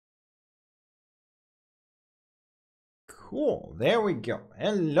Cool, there we go.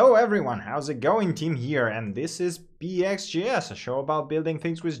 Hello everyone, how's it going? Tim here, and this is BxJS, a show about building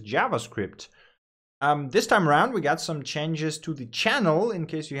things with JavaScript. This time around we got some changes to the channel. In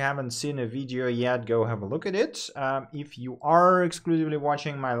case you haven't seen a video yet, go have a look at it. If you are exclusively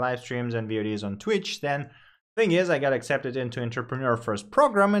watching my live streams and VODs on Twitch, then thing is I got accepted into Entrepreneur First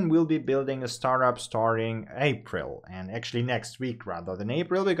program and we'll be building a startup starting April, and actually next week rather than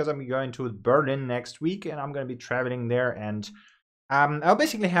April, because I'm going to Berlin next week and I'm going to be traveling there, and I'll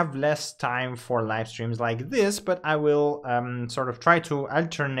basically have less time for live streams like this, but I will sort of try to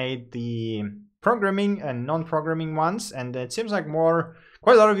alternate the programming and non-programming ones, and it seems like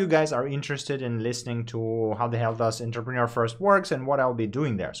quite a lot of you guys are interested in listening to how the hell does Entrepreneur First works and what I'll be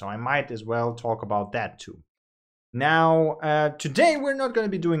doing there, so I might as well talk about that too. Now, today we're not going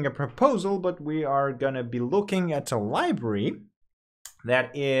to be doing a proposal, but we are going to be looking at a library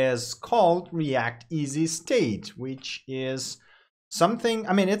that is called React Easy State, which is something,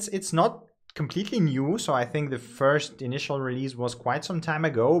 I mean, it's not completely new, so I think the first initial release was quite some time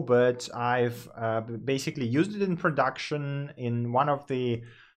ago, but I've basically used it in production in one of the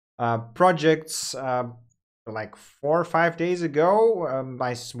projects like 4 or 5 days ago.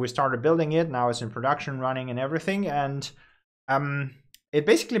 We started building it, now it's in production running and everything, and it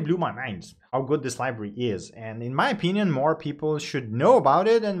basically blew my mind how good this library is, and in my opinion more people should know about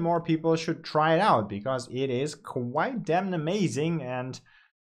it and more people should try it out because it is quite damn amazing, and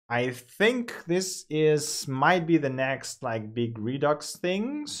I think this might be the next like big Redux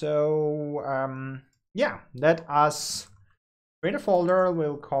thing. So yeah, let us create a folder.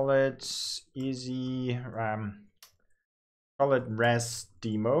 We'll call it easy, call it res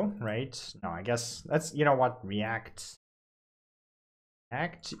demo, right? No, I guess that's, you know what, React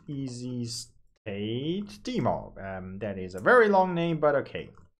Easy State demo. That is a very long name, but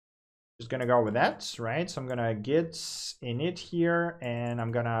okay. Just gonna go with that, right? So I'm gonna git init here, and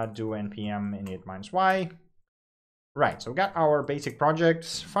I'm gonna do npm init -y. Right, so we got our basic project.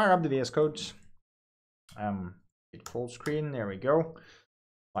 Fire up the VS Code. Full screen, there we go.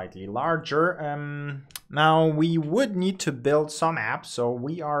 Slightly larger. Now we would need to build some apps, so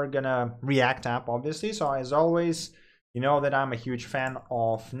we are gonna React app, obviously. So as always, you know that I'm a huge fan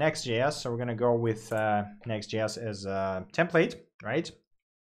of Next.js, so we're gonna go with Next.js as a template, right?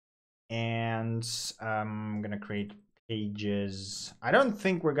 And I'm gonna create pages. I don't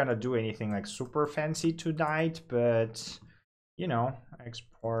think we're gonna do anything like super fancy tonight, but you know,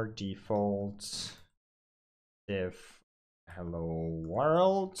 export default div hello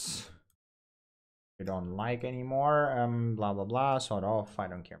world. We don't like anymore. Blah blah blah. Sort of. I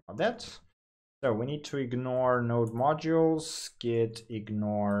don't care about that. So we need to ignore node modules. Git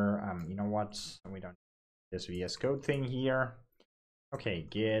ignore. You know what? We don't need this VS Code thing here. Okay,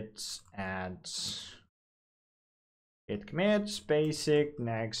 git add git commit basic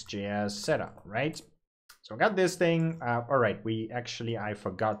Next.js setup, right? So I got this thing. All right, I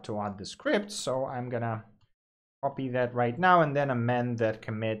forgot to add the script, so I'm gonna copy that right now and then amend that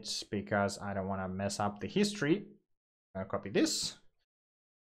commit because I don't want to mess up the history. I'll copy this,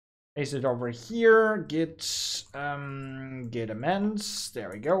 paste it over here, git amends. There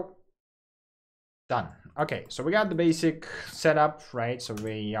we go. Done. Okay, so we got the basic setup, right? So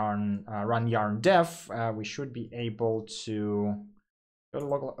we run yarn dev. We should be able to go to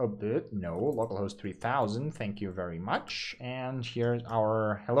localhost 3000. Thank you very much. And here's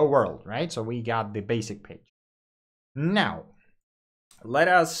our hello world, right? So we got the basic page. Now, let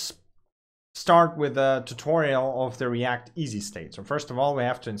us start with a tutorial of the React Easy State. So first of all, we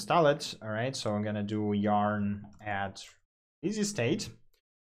have to install it. All right, so I'm gonna do yarn add easy state.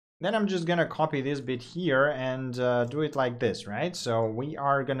 Then I'm just gonna copy this bit here and do it like this, right? So we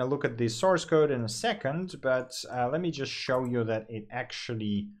are gonna look at the source code in a second, but let me just show you that it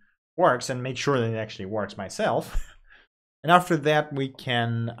actually works and make sure that it actually works myself. And after that, we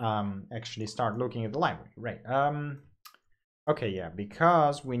can actually start looking at the library, right? Okay, yeah,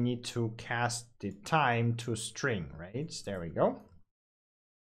 because we need to cast the time to string, right? There we go.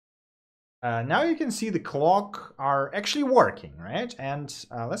 Now you can see the clock are actually working, right? And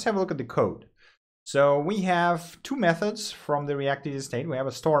let's have a look at the code. So we have two methods from the React Easy State. We have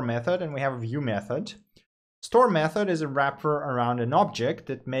a store method and we have a view method. Store method is a wrapper around an object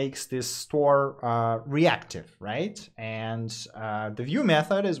that makes this store reactive, right? And the view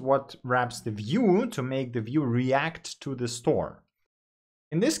method is what wraps the view to make the view react to the store.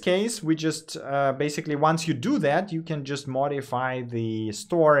 In this case, we just basically, once you do that, you can just modify the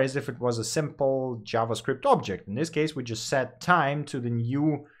store as if it was a simple JavaScript object. In this case, we just set time to the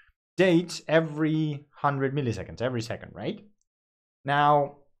new date every 100 milliseconds, every second, right?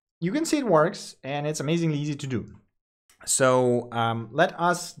 Now, you can see it works, and it's amazingly easy to do. So let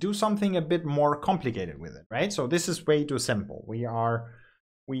us do something a bit more complicated with it, right? So this is way too simple. I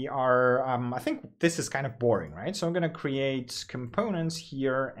think this is kind of boring, right? So I'm going to create components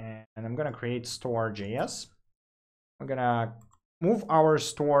here, and I'm going to create store.js. I'm going to move our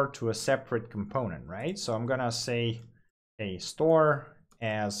store to a separate component, right? So I'm going to say a store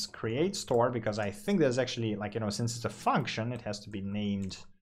as create store, because I think there's actually, like, since it's a function, it has to be named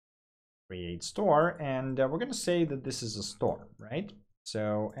create store, and we're going to say that this is a store, right?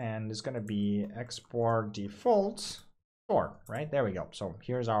 So, and it's going to be export default store, right? There we go. So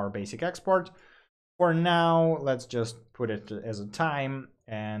here's our basic export. For now, let's just put it as a time,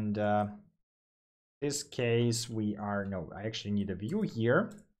 and this case I actually need a view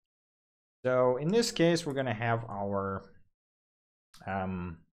here. So in this case, we're going to have our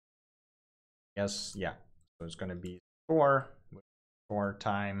so it's going to be store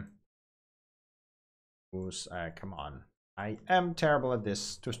time. Come on, I am terrible at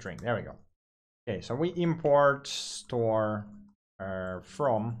this toString. There we go. Okay, so we import store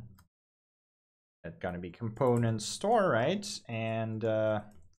from, that's gonna be component store, right? And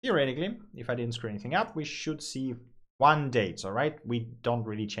theoretically, if I didn't screw anything up, we should see one date. All right, we don't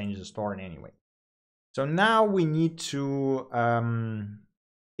really change the store in any way. So now we need to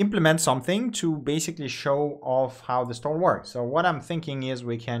implement something to basically show off how the store works. So what I'm thinking is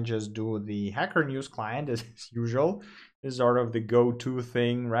we can just do the Hacker News client as usual. This is sort of the go-to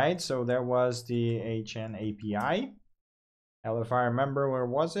thing, right? So there was the HN API. Hell, if I remember, where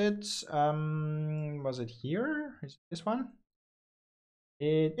was it? Was it here? Is it this one?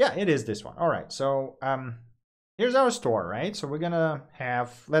 Yeah, it is this one. All right. So here's our store, right? So we're gonna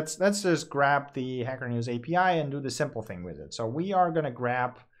have, let's just grab the Hacker News API and do the simple thing with it. So we are gonna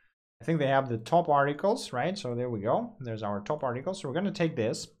grab, I think they have the top articles, right? So there we go. There's our top articles. So we're gonna take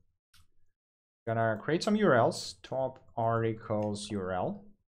this, gonna create some URLs, top articles URL.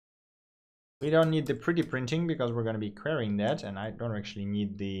 We don't need the pretty printing because we're gonna be querying that, and I don't actually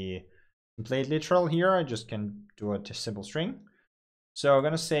need the template literal here. I just can do a simple string. So I'm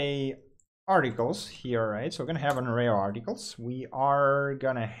gonna say articles here, right? So we're gonna have an array of articles. We are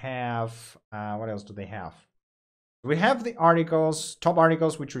gonna have what else do they have? We have the articles, top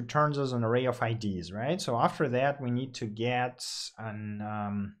articles, which returns us an array of IDs, right? So after that, we need to get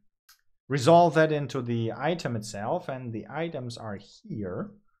an resolve that into the item itself, and the items are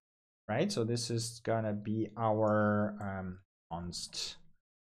here, right? So this is gonna be our const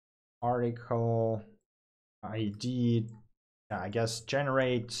article ID. I guess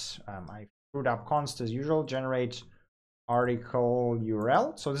generate. I screwed up const as usual. Generate article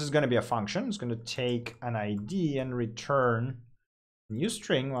URL. So this is going to be a function. It's going to take an ID and return a new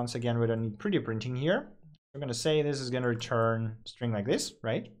string. Once again, we don't need pretty printing here. We're going to say this is going to return string like this,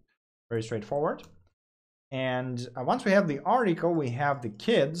 right? Very straightforward. And once we have the article, we have the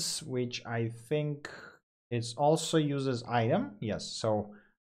kids, which I think it also uses item. Yes. So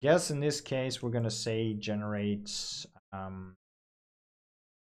yes, in this case, we're going to say generate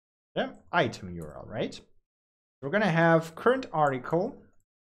item URL, right? We're going to have current article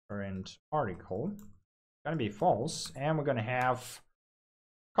going to be false, and we're going to have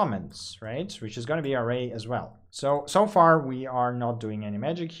comments, right, which is going to be array as well. So far we are not doing any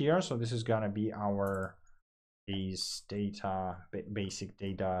magic here, so this is going to be our basic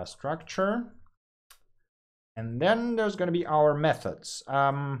data structure, and then there's going to be our methods.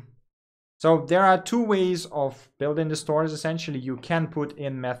 So there are two ways of building the stores. Essentially, you can put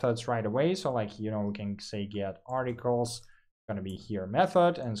in methods right away. So like, we can say get articles, it's going to be here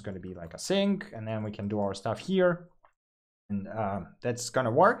method, and it's going to be like a sync, and then we can do our stuff here, and that's going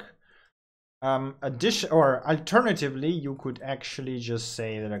to work. Alternatively, you could actually just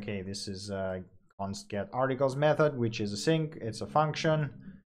say that, okay, this is a const get articles method, which is a sync, it's a function,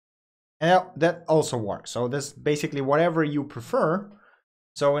 and that also works. So this basically whatever you prefer.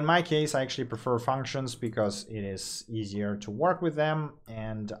 So in my case, I actually prefer functions because it is easier to work with them,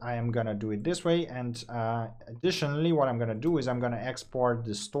 and I am going to do it this way. And additionally, what I'm going to do is I'm going to export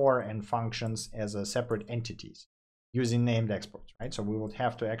the store and functions as a separate entities using named exports, right? So we would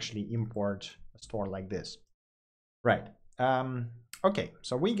have to actually import a store like this. Right. Okay,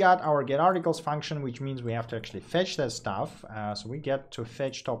 so we got our get articles function, which means we have to actually fetch that stuff. So we get to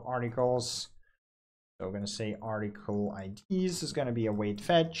fetch top articles. So we're going to say article IDs is going to be a wait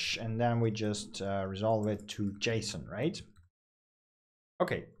fetch, and then we just resolve it to JSON, right?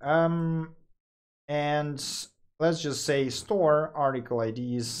 Okay, and let's just say store article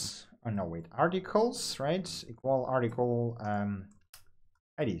IDs. Oh no, wait, articles, right? Equal article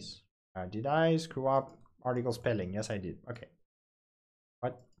IDs. Did I screw up article spelling? Yes, I did. Okay.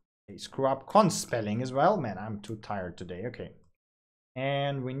 What? Okay, screw up const spelling as well. Man, I'm too tired today. Okay.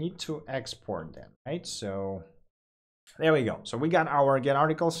 And we need to export them, right? So there we go. So we got our get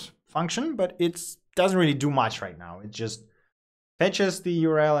articles function, but it doesn't really do much right now. It just fetches the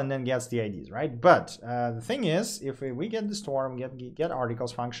URL and then gets the IDs, right? But the thing is, if we get the store and get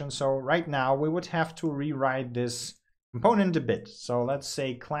articles function, so right now we would have to rewrite this component a bit. So let's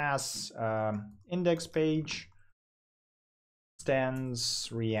say class index page extends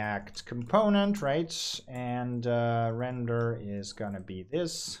react component, right? And render is gonna be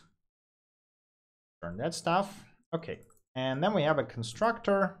this. Turn that stuff. Okay, and then we have a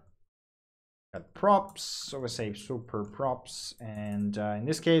constructor. Got props, so we say super props, and in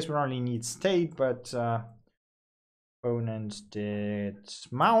this case we only need state, but component did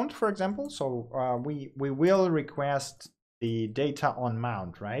mount, for example. So we will request the data on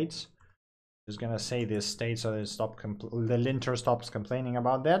mount, right? Just gonna say this state so that the linter stops complaining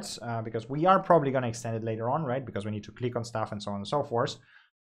about that, because we are probably gonna extend it later on, right? Because we need to click on stuff and so on and so forth.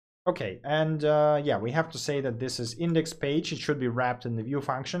 Okay, and yeah, we have to say that this is index page. It should be wrapped in the view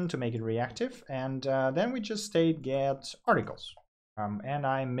function to make it reactive. And then we just state get articles. And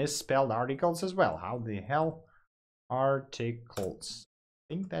I misspelled articles as well. How the hell? Articles.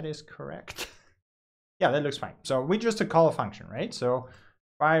 I think that is correct. Yeah, that looks fine. So we just call a function, right? So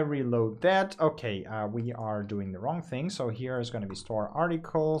if I reload that, okay, we are doing the wrong thing. So here is going to be store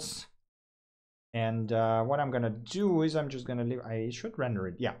articles. And what I'm gonna do is I'm just gonna leave. I should render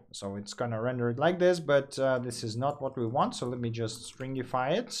it. Yeah, so it's gonna render it like this, but this is not what we want. So let me just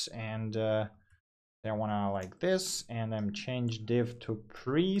stringify it, and I wanna like this, and then change div to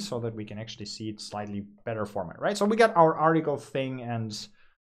pre so that we can actually see it slightly better format, right? So we got our article thing, and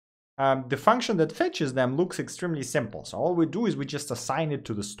the function that fetches them looks extremely simple. So all we do is we just assign it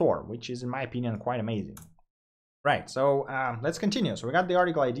to the store, which is, in my opinion, quite amazing. Right, so let's continue. So we got the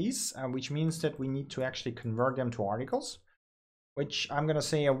article IDs, which means that we need to actually convert them to articles, which I'm going to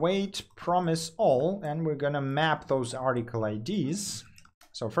say await promise all, and we're going to map those article IDs.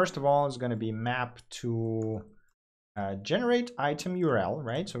 So first of all, it's going to be map to generate item URL,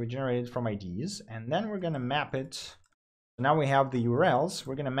 right? So we generate it from IDs, and then we're going to map it. So now we have the URLs.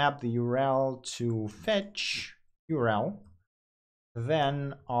 We're going to map the URL to fetch URL.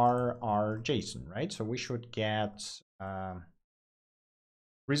 Then our JSON, right? So we should get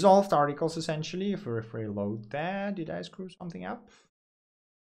resolved articles essentially. If we load that, did I screw something up?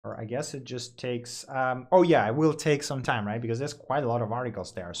 Or I guess it just takes, oh yeah, it will take some time, right? Because there's quite a lot of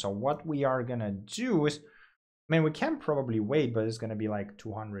articles there. So what we are gonna do is, I mean, we can probably wait, but it's gonna be like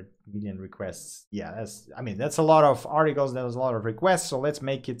 200 million requests. Yeah, that's a lot of articles, there's a lot of requests. So let's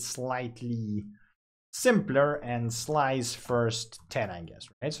make it slightly simpler and slice first 10, I guess,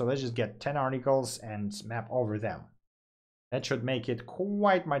 right? So let's just get 10 articles and map over them. That should make it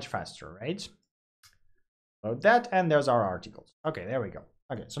quite much faster, right? Load that, and there's our articles. Okay, there we go.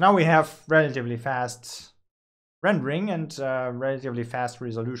 Okay, so now we have relatively fast rendering and relatively fast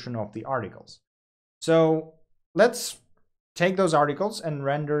resolution of the articles. So let's take those articles and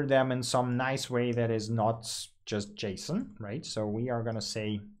render them in some nice way that is not just JSON, right? So we are going to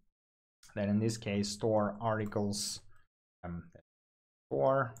say that in this case, store articles,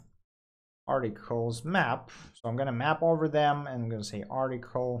 store articles map. So I'm going to map over them, and I'm going to say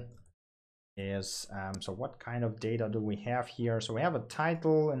article is, so what kind of data do we have here? So we have a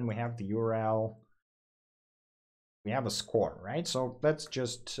title and we have the URL. We have a score, right? So let's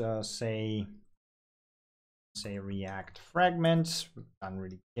just say React fragment. We don't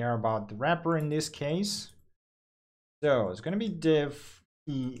really care about the wrapper in this case. So it's going to be div.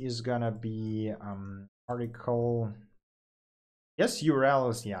 Is gonna be article. Yes, URL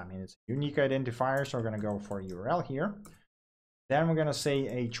is, yeah, I mean, it's a unique identifier, so we're gonna go for URL here. Then we're gonna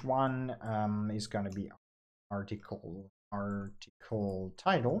say h1 is gonna be article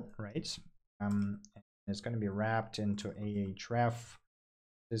title, right? It's gonna be wrapped into ahref.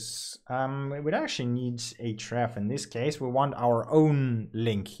 This it would actually need href in this case. We want our own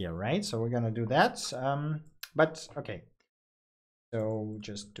link here, right? So we're gonna do that. But okay. So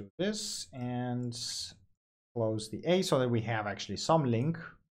just do this and close the A so that we have actually some link.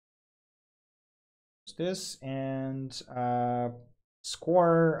 This and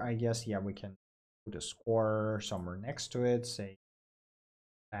score, I guess, yeah, we can put a score somewhere next to it, say,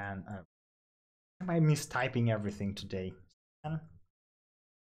 and am I mistyping everything today? It's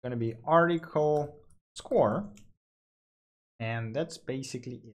gonna be article score, and that's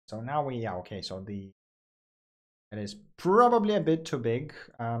basically it. So now we, yeah, okay, so that is probably a bit too big.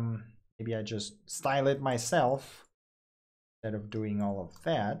 Maybe I just style it myself instead of doing all of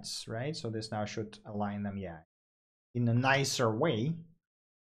that, right? So this now should align them, yeah, in a nicer way.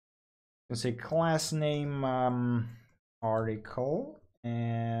 Let's say class name article,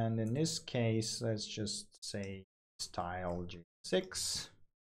 and in this case, let's just say style JSX.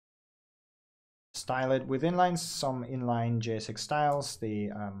 Style it with inlines, some inline JSX styles.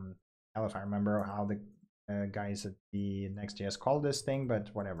 The if I remember how the guys at the Next.js call this thing,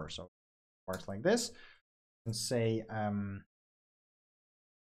 but whatever. So it works like this. And say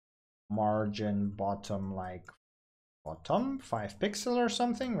margin bottom, like bottom 5 pixel or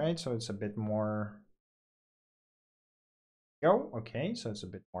something, right? So it's a bit more. Okay, so it's a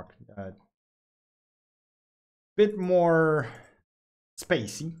bit more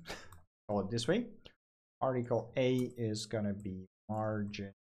spacey. Call it this way. Article A is gonna be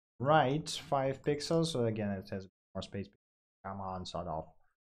margin right 5 pixels. So again, it has more space. Come on, sort of.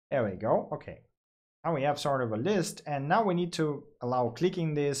 There we go. Okay. Now we have sort of a list, and now we need to allow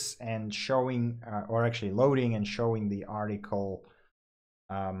clicking this and showing, or actually loading and showing the article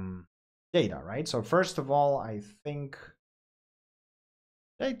data, right? So first of all, I think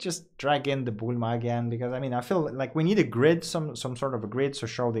I just drag in the Bulma again, because I mean, I feel like we need a grid, some sort of a grid to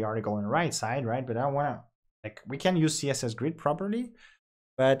show the article on the right side, right? But I don't want to, like, we can use CSS grid properly,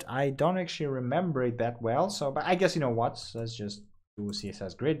 but I don't actually remember it that well. So, but I guess, you know what, let's just do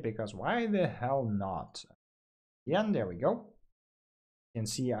CSS grid, because why the hell not? Yeah, and there we go. You can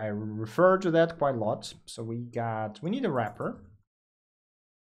see I refer to that quite a lot. So we need a wrapper.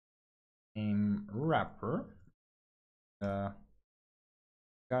 Name wrapper.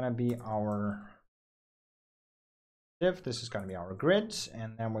 Gonna be our div. This is gonna be our grid,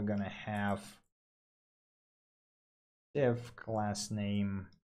 and then we're gonna have div class name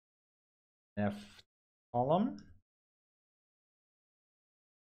left column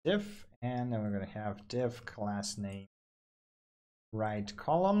div, and then we're gonna have div class name right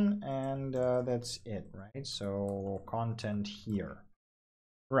column, and that's it, right? So content here.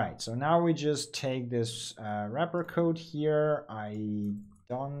 Right, so now we just take this wrapper code here.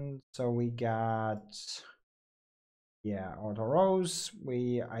 So we got, yeah, auto rows.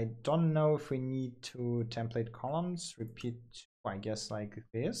 I don't know if we need to template columns, repeat, I guess like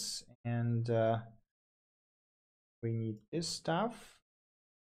this. And we need this stuff.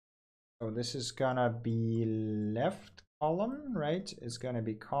 So this is gonna be left column, right? It's gonna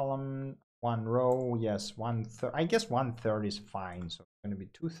be column 1 row, yes, 1/3. I guess 1/3 is fine. So it's gonna be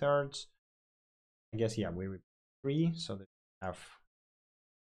 2/3. I guess, yeah, we repeat 3, so that we have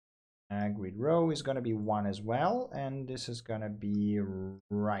grid row is going to be 1 as well, and this is going to be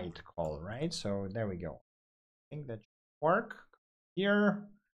right call, right? So there we go. I think that should work. Here,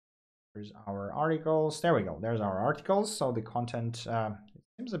 there's our articles. There we go. There's our articles. So the content it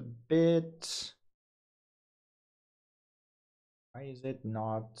seems a bit. Why is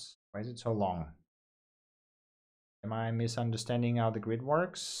it so long? Am I misunderstanding how the grid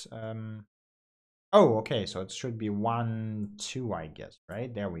works? Oh, okay. So it should be 1, 2, I guess,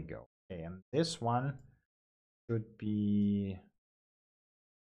 right? There we go. Okay, and this one should be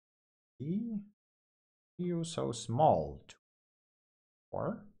you so small.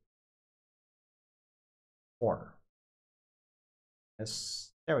 4.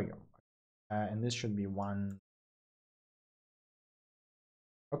 Yes, there we go. And this should be 1.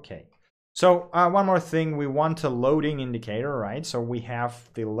 Okay. So one more thing, we want a loading indicator, right? So we have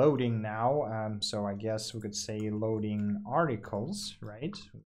the loading now. So I guess we could say loading articles, right?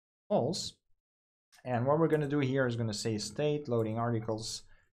 False. And what we're going to do here is going to say state loading articles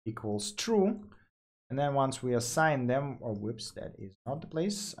equals true. And then once we assign them, oh, whoops, that is not the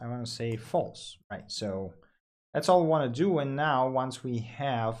place. I want to say false, right? So that's all we want to do. And now once we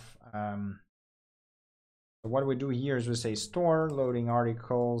have, so what we do here is we say store loading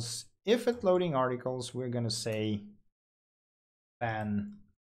articles. If it's loading articles, we're going to say span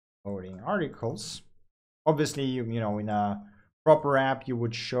loading articles. Obviously, you know, in a proper app, you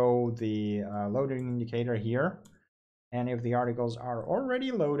would show the loading indicator here. And if the articles are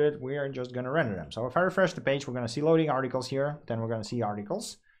already loaded, we are just going to render them. So if I refresh the page, we're going to see loading articles here. Then we're going to see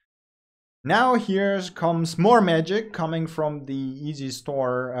articles. Now here comes more magic coming from the Easy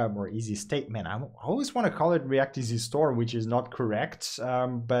Store, or Easy State. Man, I always want to call it React Easy Store, which is not correct.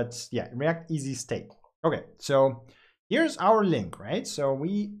 But yeah, React Easy State. Okay, so here's our link, right? So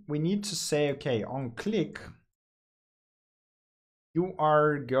we need to say, okay, on click, you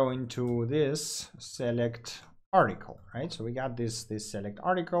are going to this select article, right? So we got this select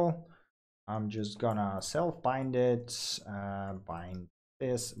article. I'm just gonna self bind it, bind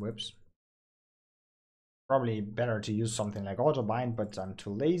this. Whoops. Probably better to use something like auto bind, but I'm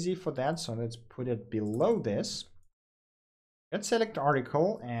too lazy for that. So let's put it below this. Let's select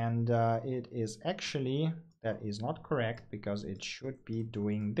article, and it is actually that is not correct, because it should be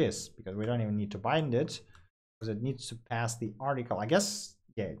doing this, because we don't even need to bind it, because it needs to pass the article. I guess,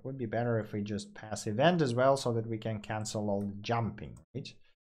 yeah, it would be better if we just pass event as well, so that we can cancel all the jumping, right?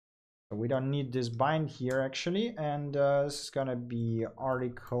 So we don't need this bind here actually, and this is gonna be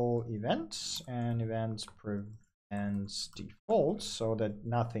article events, and events prevents default, so that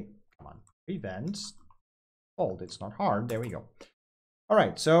nothing, come on, prevents default. It's not hard. There we go. All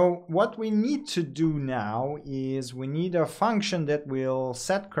right, so what we need to do now is we need a function that will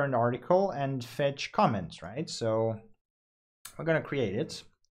set current article and fetch comments, right? So we're gonna create it.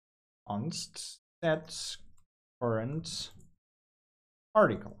 Const set current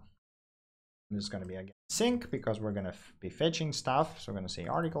article. This is going to be again sync, because we're going to be fetching stuff. So we're going to say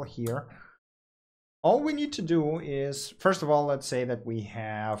article here. All we need to do is, first of all, let's say that we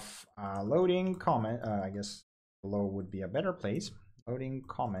have loading comment. I guess below would be a better place. Loading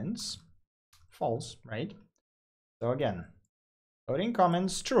comments false, right? So again, loading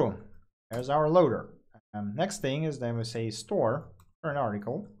comments true. There's our loader. Next thing is then we say store current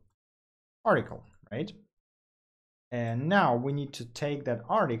article, right? And now we need to take that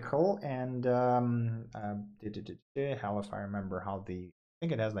article and hell, if I remember how I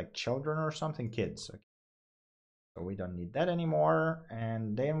think it has like children or something, kids. Okay. So we don't need that anymore.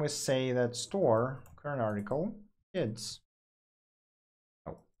 And then we say that store current article kids.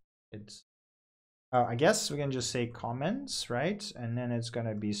 Oh, kids. I guess we can just say comments, right? And then it's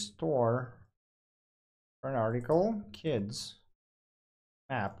gonna be store current article kids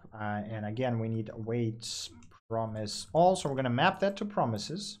map. And again, we need await promise all, so we're going to map that to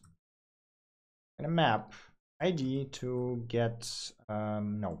promises. I'm going to map id to get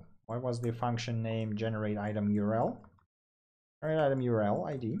no, what was the function name? Generate item URL, generate item URL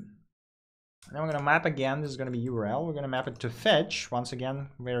id. And then we're going to map again, this is going to be URL. We're going to map it to fetch, once again,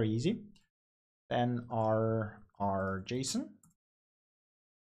 very easy. Then our JSON.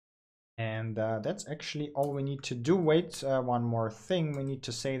 And that's actually all we need to do. Wait, one more thing. We need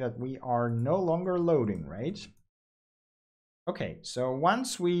to say that we are no longer loading, right? Okay, so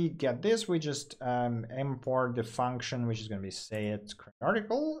once we get this, we just import the function, which is going to be set current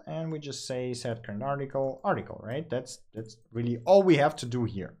article, and we just say set current article, right? That's really all we have to do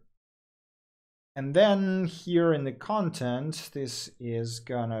here. And then here in the content, this is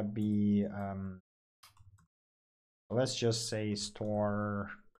gonna be, let's just say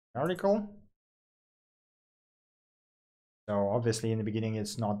store article. So obviously in the beginning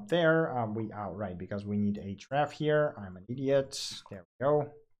it's not there. Right, because we need href here. I'm an idiot. There we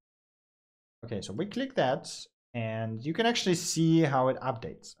go. Okay, so we click that, and you can actually see how it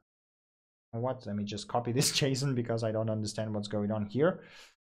updates. What? Let me just copy this JSON, because I don't understand what's going on here.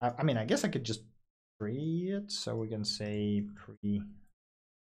 I mean, I guess I could just pre it, so we can say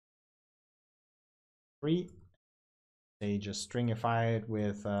pre. They just stringify it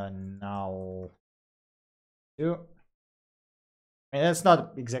with null 2. I mean, that's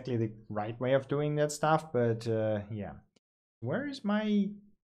not exactly the right way of doing that stuff, but yeah. Where is my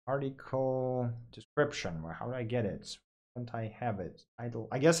article description? How do I get it? Don't I have it?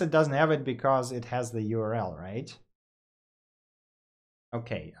 I guess it doesn't have it because it has the URL, right?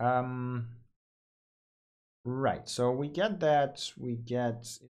 Okay. Right. So we get that.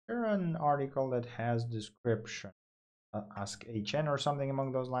 Is there an article that has description? Ask HN or something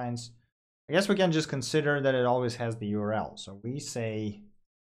among those lines. I guess we can just consider that it always has the URL. So we say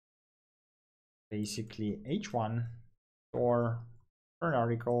basically h1 store current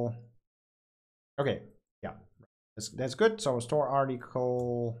article. Okay, yeah, that's good. So store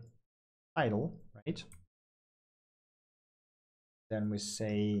article title, right? Then we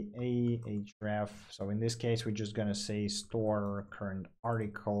say href. So in this case, we're just gonna say store current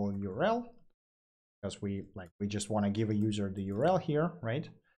article URL, because we just want to give a user the URL here, right?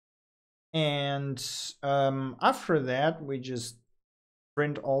 And after that, we just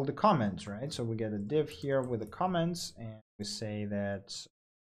print all the comments, right? So we get a div here with the comments, and we say that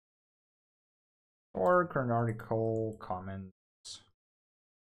store current article comments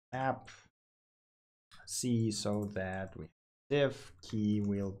app c, so that we div key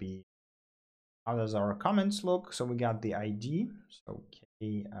will be, how does our comments look? So we got the ID, so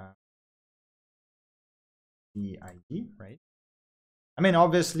k the ID, right? I mean,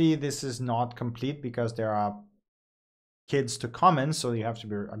 obviously this is not complete because there are kids to comment, so you have to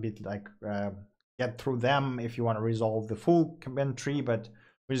be a bit like get through them if you want to resolve the full comment tree, but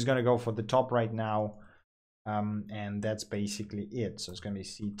we're just going to go for the top right now. And that's basically it. So it's going to be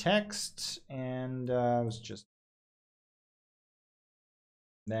c text, and it's just,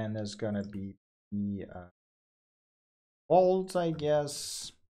 then there's going to be the bold, I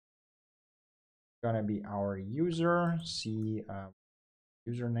guess. gonna be our user, c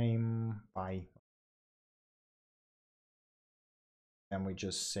username by, and we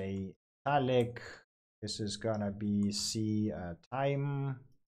just say italic. This is gonna be c time.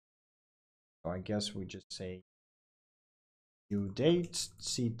 So I guess we just say new date,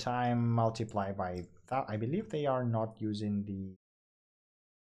 c time, multiply by that. I believe they are not using the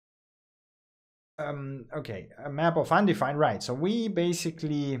okay, a map of undefined, right? So we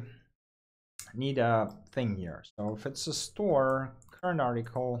basically need a thing here. So if it's a store current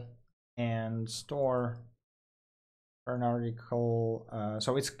article and store current article,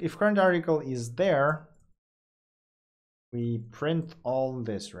 so it's if current article is there, we print all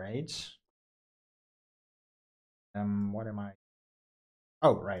this, right? What am I?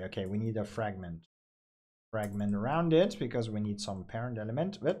 Oh, right. Okay, we need a fragment around it because we need some parent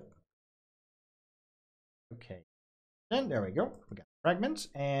element. But okay, then there we go. We got fragments,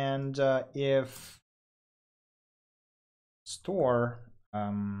 and if store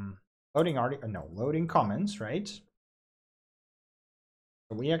loading article, no, loading comments, right? So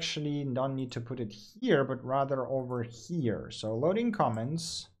we actually don't need to put it here, but rather over here. So loading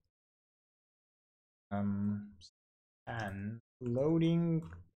comments, and loading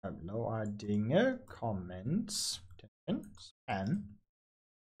comments, and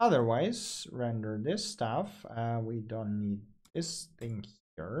otherwise render this stuff. We don't need this thing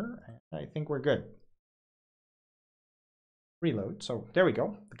here. I think we're good. Reload. So there we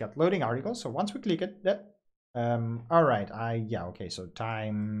go. We got loading articles. So once we click it, all right. Yeah. Okay. So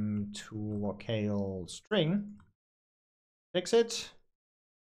time to locale string. Fix it.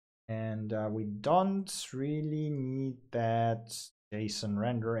 And we don't really need that JSON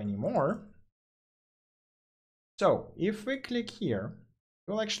render anymore. So if we click here,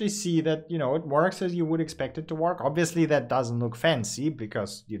 you'll actually see that, you know, it works as you would expect it to work. Obviously, that doesn't look fancy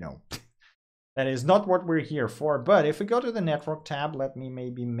because, you know, that is not what we're here for. But if we go to the network tab, let me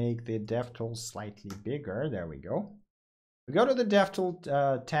maybe make the DevTools slightly bigger. There we go. We go to the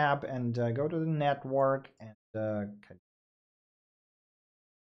DevTools tab and go to the network and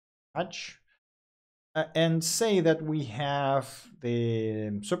touch. And say that we have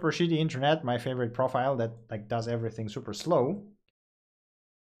the super shitty internet, my favorite profile that like does everything super slow.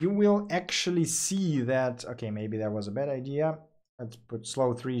 You will actually see that, okay, maybe that was a bad idea. Let's put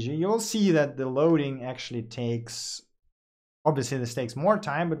slow 3G. You'll see that the loading actually takes, obviously this takes more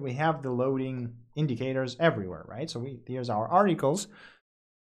time, but we have the loading indicators everywhere, right? So here's our articles.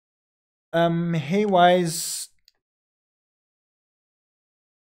 Heywise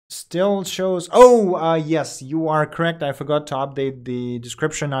still shows, yes, you are correct. I forgot to update the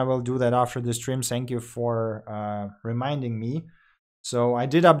description. I will do that after the stream. Thank you for reminding me. So I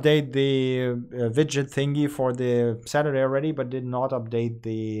did update the widget thingy for the Saturday already, but did not update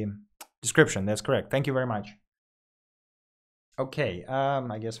the description. That's correct. Thank you very much. Okay,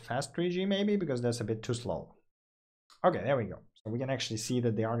 I guess fast 3G maybe, because that's a bit too slow. Okay, there we go. So we can actually see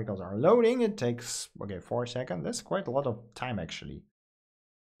that the articles are loading. It takes, okay, 4 seconds. That's quite a lot of time actually.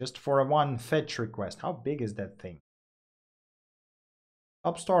 Just for a one fetch request. How big is that thing?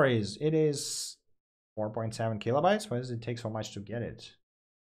 Top stories. It is 4.7 kilobytes. Why does it take so much to get it?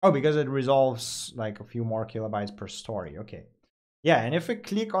 Oh, because it resolves like a few more kilobytes per story. Okay. Yeah, and if we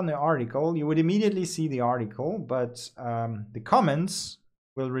click on the article, you would immediately see the article, but the comments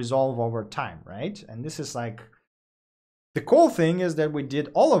will resolve over time, right? And this is like, the cool thing is that we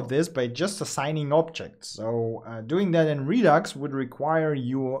did all of this by just assigning objects. So doing that in Redux would require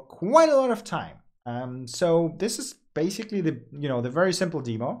you quite a lot of time. So this is basically the, you know, the very simple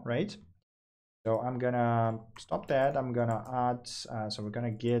demo, right? So I'm gonna stop that. I'm gonna add, so we're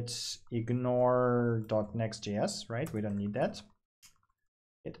gonna get ignore.nextjs, right? We don't need that.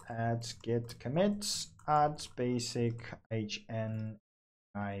 Git add git commit add basic HNI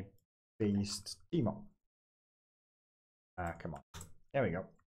based demo. Come on, there we go.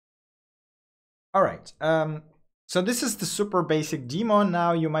 All right. So this is the super basic demo.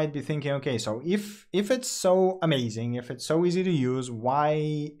 Now you might be thinking, okay, so if it's so amazing, if it's so easy to use,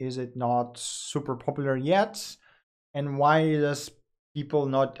 why is it not super popular yet? And why does people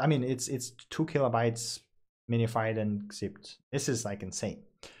not? I mean, it's 2 kilobytes minified and zipped. This is like insane.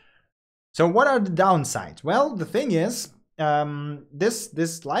 So what are the downsides? Well, the thing is,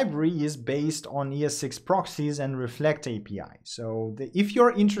 this library is based on ES6 proxies and Reflect API. So if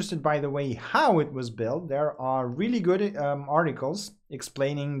you're interested, by the way, how it was built, there are really good articles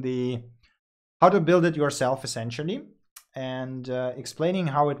explaining how to build it yourself, essentially, and explaining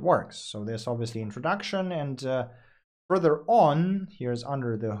how it works. So there's obviously introduction, and further on, here's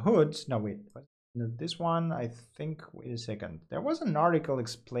under the hood. No, wait, this one, I think, wait a second. There was an article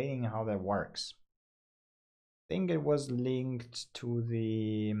explaining how that works. think it was linked to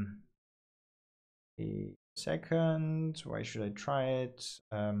the second. Why should I try it?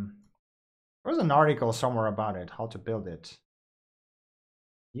 There was an article somewhere about it, how to build it.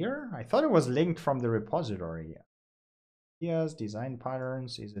 Here? I thought it was linked from the repository. Yes, design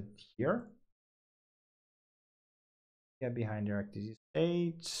patterns. Is it here? Yeah, behind directly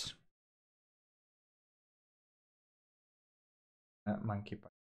state. Monkey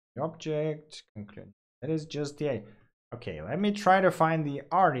object. Conclude. That is just the. Okay, let me try to find the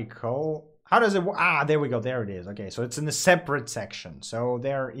article. How does it work? Ah, there we go. There it is. Okay, so it's in a separate section. So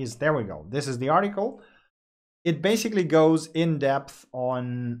there we go. This is the article. It basically goes in depth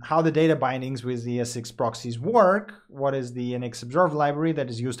on how the data bindings with the ES6 proxies work, what is the NX observe library that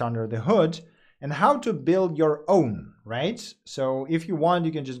is used under the hood, and how to build your own, right? So if you want,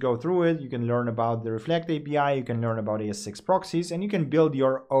 you can just go through it. You can learn about the Reflect API, you can learn about ES6 proxies, and you can build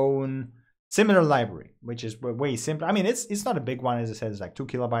your own similar library, which is way simpler. I mean, it's not a big one, as I said, it's like 2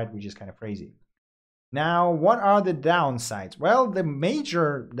 kilobytes, which is kind of crazy. Now, what are the downsides? Well,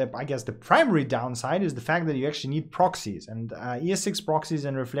 I guess the primary downside is the fact that you actually need proxies, and ES6 proxies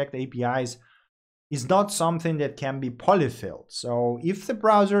and Reflect APIs is not something that can be polyfilled. So if the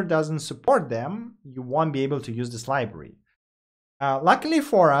browser doesn't support them, you won't be able to use this library. Luckily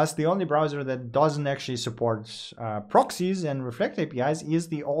for us, the only browser that doesn't actually support proxies and Reflect APIs is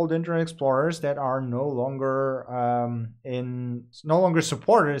the old Internet Explorers that are no longer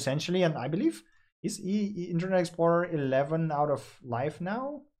supported essentially, and I believe. Is Internet Explorer 11 out of life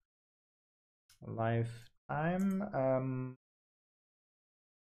now? Lifetime.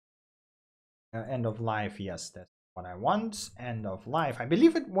 End of life, yes, that's what I want. End of life. I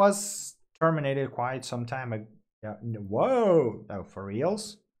believe it was terminated quite some time ago. Yeah. Whoa! Oh, for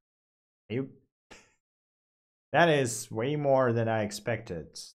reals? That is way more than I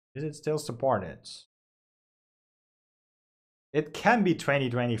expected. Is it still supported? It can be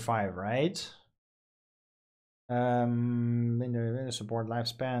 2025, right? In the support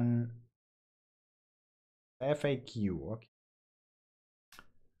lifespan FAQ. Okay.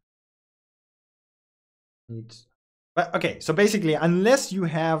 But okay, so basically, unless you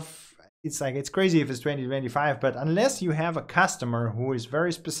have, it's crazy if it's 2025, but unless you have a customer who is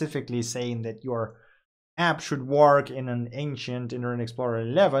very specifically saying that your app should work in an ancient Internet Explorer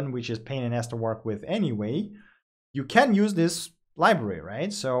 11, which is pain in the ass to work with anyway, you can use this library,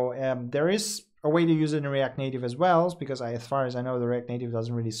 right? So there is a way to use it in React Native as well, because as far as I know, the React Native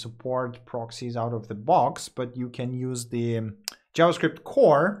doesn't really support proxies out of the box, but you can use the JavaScript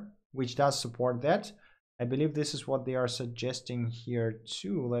core, which does support that. I believe this is what they are suggesting here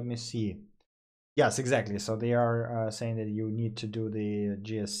too. Let me see. Yes, exactly. So they are saying that you need to do the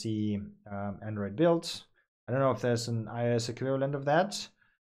GSC Android build. I don't know if there's an iOS equivalent of that,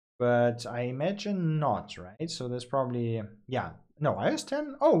 but I imagine not, right? So there's probably, yeah, no, iOS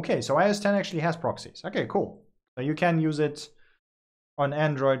 10. Oh, okay. So iOS 10 actually has proxies. Okay, cool. So you can use it on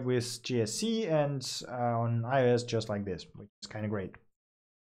Android with GSC and on iOS just like this, which is kind of great.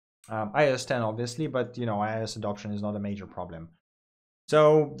 iOS 10 obviously, but you know, iOS adoption is not a major problem.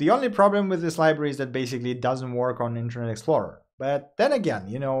 So the only problem with this library is that basically it doesn't work on Internet Explorer. But then again,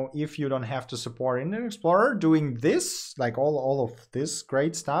 you know, if you don't have to support Internet Explorer, doing this, like all of this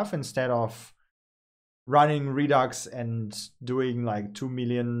great stuff, instead of running Redux and doing like 2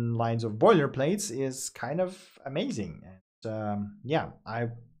 million lines of boilerplates, is kind of amazing. And yeah, I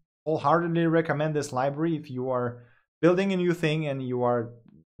wholeheartedly recommend this library if you are building a new thing and you are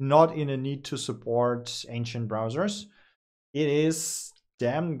not in a need to support ancient browsers. It is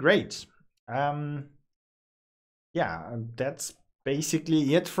damn great. Yeah, that's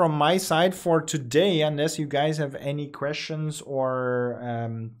basically it from my side for today, unless you guys have any questions or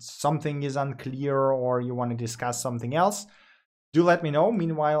something is unclear or you want to discuss something else, do let me know.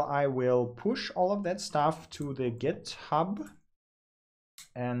 Meanwhile, I will push all of that stuff to the GitHub.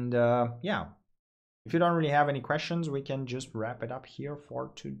 And yeah, if you don't really have any questions, we can just wrap it up here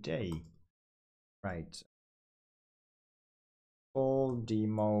for today. Right. Full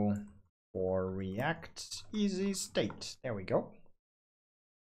demo for React easy state. There we go.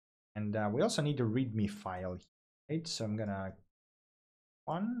 And we also need a README file, right? So I'm gonna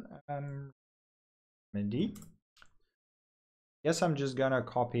MD. Yes, I'm just gonna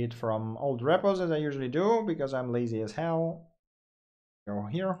copy it from old repos as I usually do because I'm lazy as hell. Go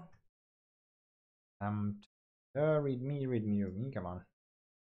here. README, come on.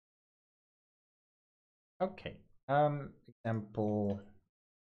 Okay. Example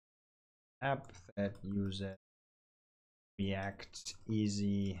app that uses React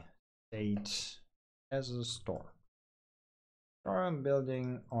easy state as a store. So I'm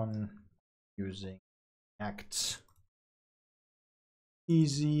building on using React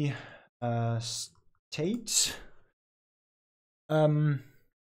easy state. All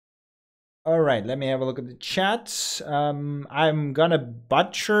right, let me have a look at the chat. I'm gonna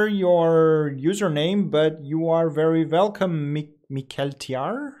butcher your username, but you are very welcome,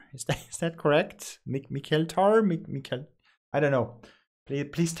 Mikeltar. Is that correct? Mikeltar? Mikel? I don't know.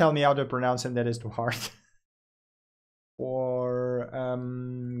 Please tell me how to pronounce it. That is too hard. For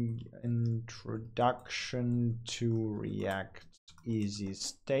introduction to React Easy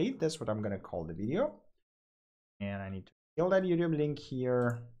State. That's what I'm gonna call the video. And I need to kill that YouTube link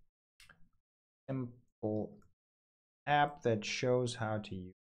here. Simple app that shows how to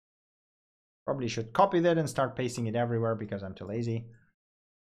use. Probably should copy that and start pasting it everywhere because I'm too lazy.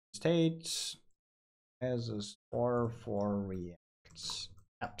 State as a store for React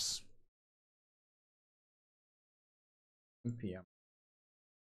apps. npm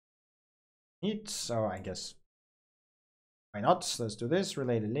neat. So I guess why not? Let's do this.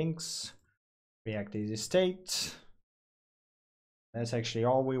 Related links. React Easy State. That's actually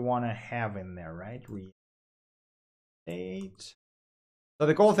all we want to have in there, right? React State. So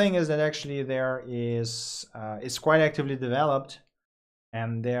the cool thing is that actually there is, it's quite actively developed,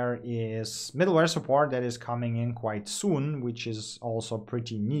 and there is middleware support that is coming in quite soon, which is also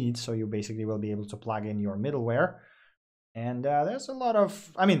pretty neat. So you basically will be able to plug in your middleware, and there's a lot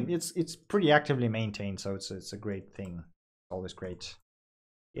of, I mean, it's pretty actively maintained, so it's a great thing. It's always great.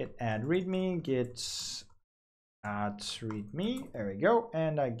 Git add readme, git add readme. There we go.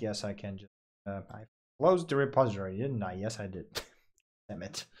 And I guess I can just I closed the repository, didn't I? Yes, I did. Damn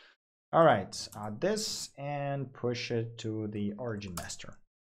it. All right, add this and push it to the origin master.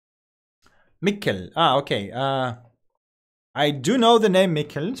 Mikkel. Ah, okay. I do know the name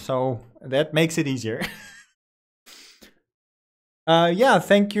Mikkel, so that makes it easier. Yeah,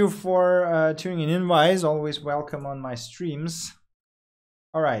 thank you for tuning in, Wise. Always welcome on my streams.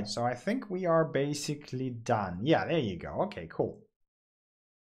 All right, so I think we are basically done. Yeah, there you go. Okay, cool.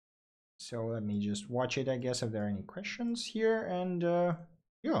 So let me just watch it, I guess, if there are any questions here. And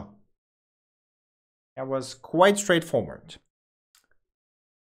yeah, that was quite straightforward.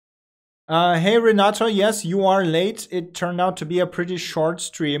 Hey, Renato, yes, you are late. It turned out to be a pretty short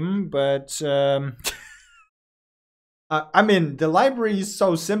stream, but I mean, the library is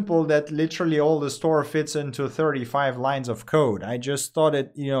so simple that literally all the store fits into 35 lines of code. I just thought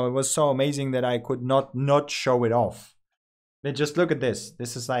it, you know, it was so amazing that I could not show it off. But just look at this.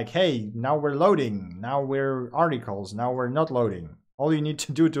 This is like, hey, now we're loading. Now we're articles. Now we're not loading. All you need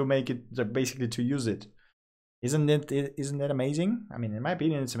to do to make it, basically to use it. Isn't that amazing? I mean, in my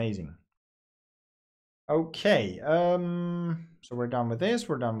opinion, it's amazing. Okay. So we're done with this.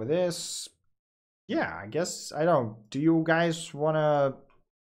 We're done with this. Yeah, I guess, I don't. Do you guys want to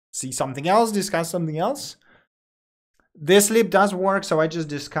see something else, discuss something else? This lib does work, so I just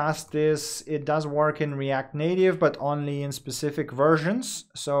discussed this. It does work in React Native, but only in specific versions.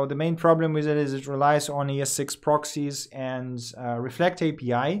 So the main problem with it is it relies on ES6 proxies and Reflect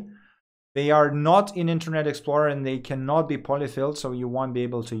API. They are not in Internet Explorer and they cannot be polyfilled, so you won't be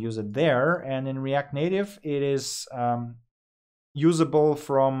able to use it there. And in React Native, it is usable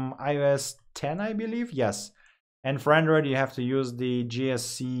from iOS 10, I believe. Yes. And for Android, you have to use the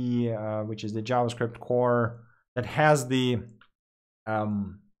GSC, which is the JavaScript core that has the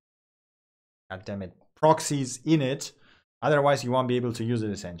goddammit, proxies in it. Otherwise, you won't be able to use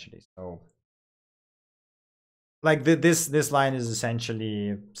it essentially. So, like this line is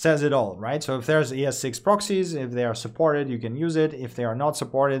essentially says it all, right? So if there's ES6 proxies, if they are supported, you can use it. If they are not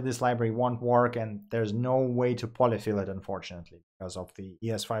supported, this library won't work, and there's no way to polyfill it, unfortunately, because of the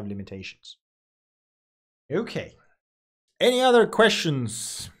ES5 limitations. Okay. Any other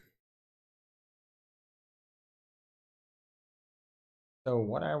questions? So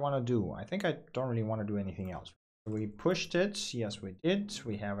what I want to do, I think I don't really want to do anything else. We pushed it. Yes, we did.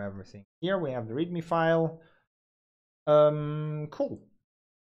 We have everything here. We have the README file. Cool.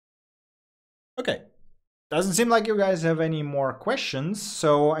 Okay. Doesn't seem like you guys have any more questions.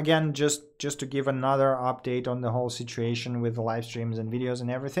 So again, just to give another update on the whole situation with the live streams and videos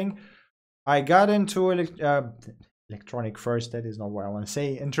and everything, I got into electronic first. That is not what I want to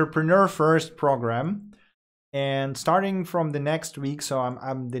say. Entrepreneur first program. And starting from the next week, so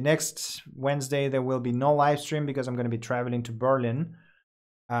I'm the next Wednesday, there will be no live stream because I'm going to be traveling to Berlin.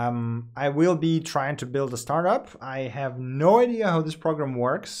 I will be trying to build a startup. I have no idea how this program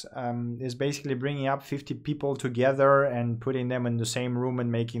works. It's basically bringing up 50 people together and putting them in the same room and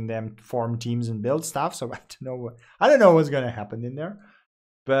making them form teams and build stuff. So I don't know what's going to happen in there.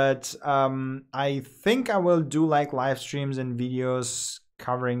 But I think I will do like live streams and videos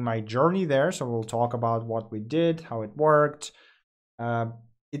covering my journey there. So we'll talk about what we did, how it worked.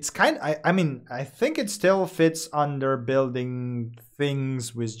 It's I mean, I think it still fits under building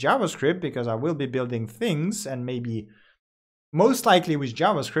things with JavaScript, because I will be building things, and maybe most likely with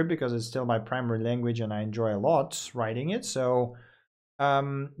JavaScript because it's still my primary language and I enjoy a lot writing it. So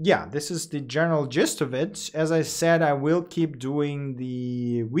yeah, this is the general gist of it. As I said, I will keep doing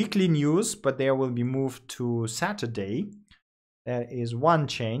the weekly news, but they will be moved to Saturday. That is one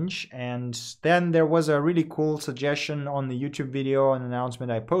change. And then there was a really cool suggestion on the YouTube video, an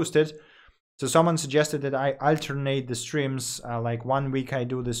announcement I posted. So someone suggested that I alternate the streams, like 1 week I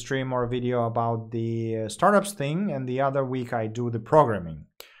do the stream or video about the startups thing, and the other week I do the programming.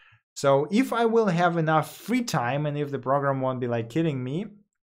 So if I will have enough free time, and if the program won't be like kidding me,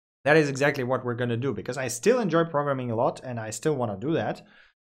 that is exactly what we're going to do, because I still enjoy programming a lot and I still want to do that.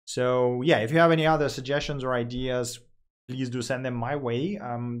 So yeah, if you have any other suggestions or ideas, please do send them my way.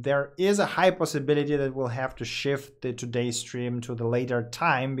 There is a high possibility that we'll have to shift the today's stream to the later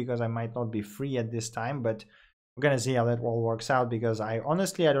time, because I might not be free at this time, but we're gonna see how that all works out, because I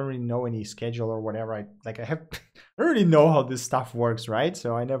honestly don't really know any schedule or whatever. I don't really know how this stuff works, right?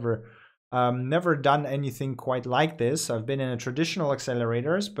 So I never done anything quite like this. I've been in a traditional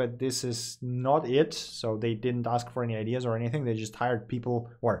accelerators, but this is not it. So they didn't ask for any ideas or anything. They just hired people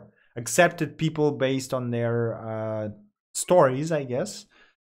or accepted people based on their stories, I guess.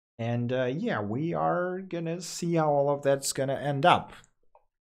 And yeah, we are gonna see how all of that's gonna end up.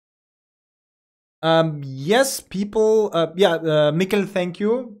 Yes, people. Yeah, Mikkel, thank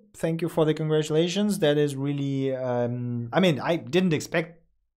you for the congratulations. That is really. I mean, I didn't expect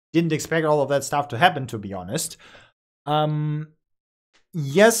all of that stuff to happen, to be honest.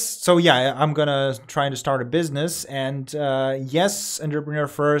 Yes, so yeah, I'm gonna try to start a business, and yes, Entrepreneur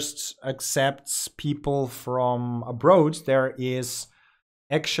First accepts people from abroad. There is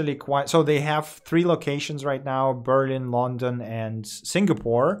actually quite, so they have 3 locations right now: Berlin, London, and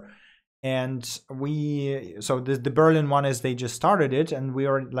Singapore. And so the Berlin one is they just started it, and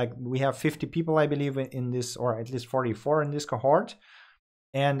we have 50 people, I believe, in this, or at least 44 in this cohort.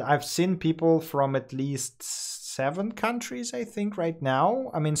 And I've seen people from at least 7 countries, I think, right now.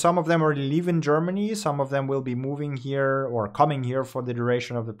 I mean, some of them already live in Germany. Some of them will be moving here or coming here for the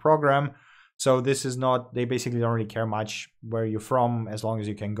duration of the program. So this is not, they basically don't really care much where you're from, as long as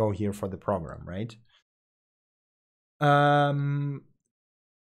you can go here for the program, right?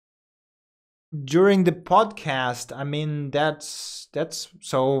 During the podcast, I mean, that's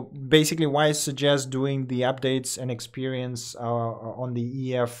so basically why I suggest doing the updates and experience on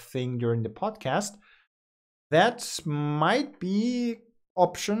the EF thing during the podcast. That might be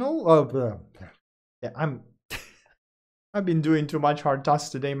optional. Yeah, I've been doing too much hard tasks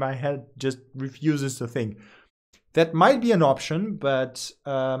today. My head just refuses to think. That might be an option, but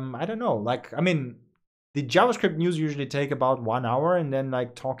I don't know. Like, I mean, the JavaScript news usually take about 1 hour, and then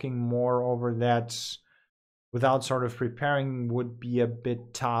like talking more over that without sort of preparing would be a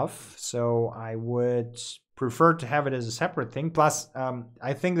bit tough. So I would prefer to have it as a separate thing. Plus,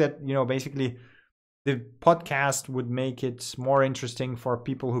 I think that, you know, basically the podcast would make it more interesting for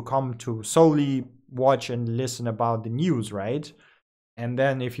people who come to solely watch and listen about the news, right? And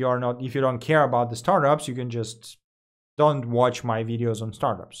then if you don't care about the startups, you can just don't watch my videos on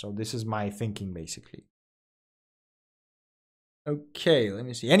startups. So this is my thinking, basically. Okay, let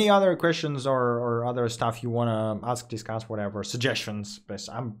me see. Any other questions or other stuff you want to ask, discuss, whatever, suggestions? But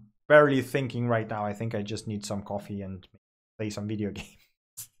I'm barely thinking right now. I think I just need some coffee and play some video games.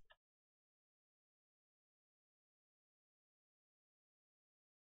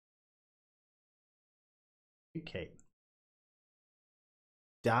 Okay.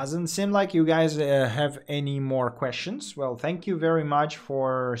 Doesn't seem like you guys have any more questions. Well, thank you very much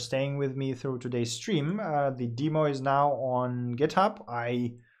for staying with me through today's stream. The demo is now on GitHub.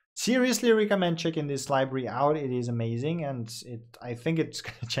 I seriously recommend checking this library out. It is amazing, and I think it's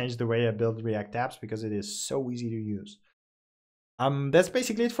going to change the way I build React apps, because it is so easy to use. That's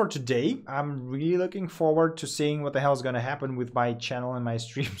basically it for today. I'm really looking forward to seeing what the hell is going to happen with my channel and my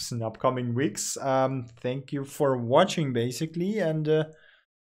streams in upcoming weeks. Thank you for watching, basically, and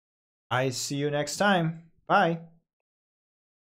I see you next time. Bye.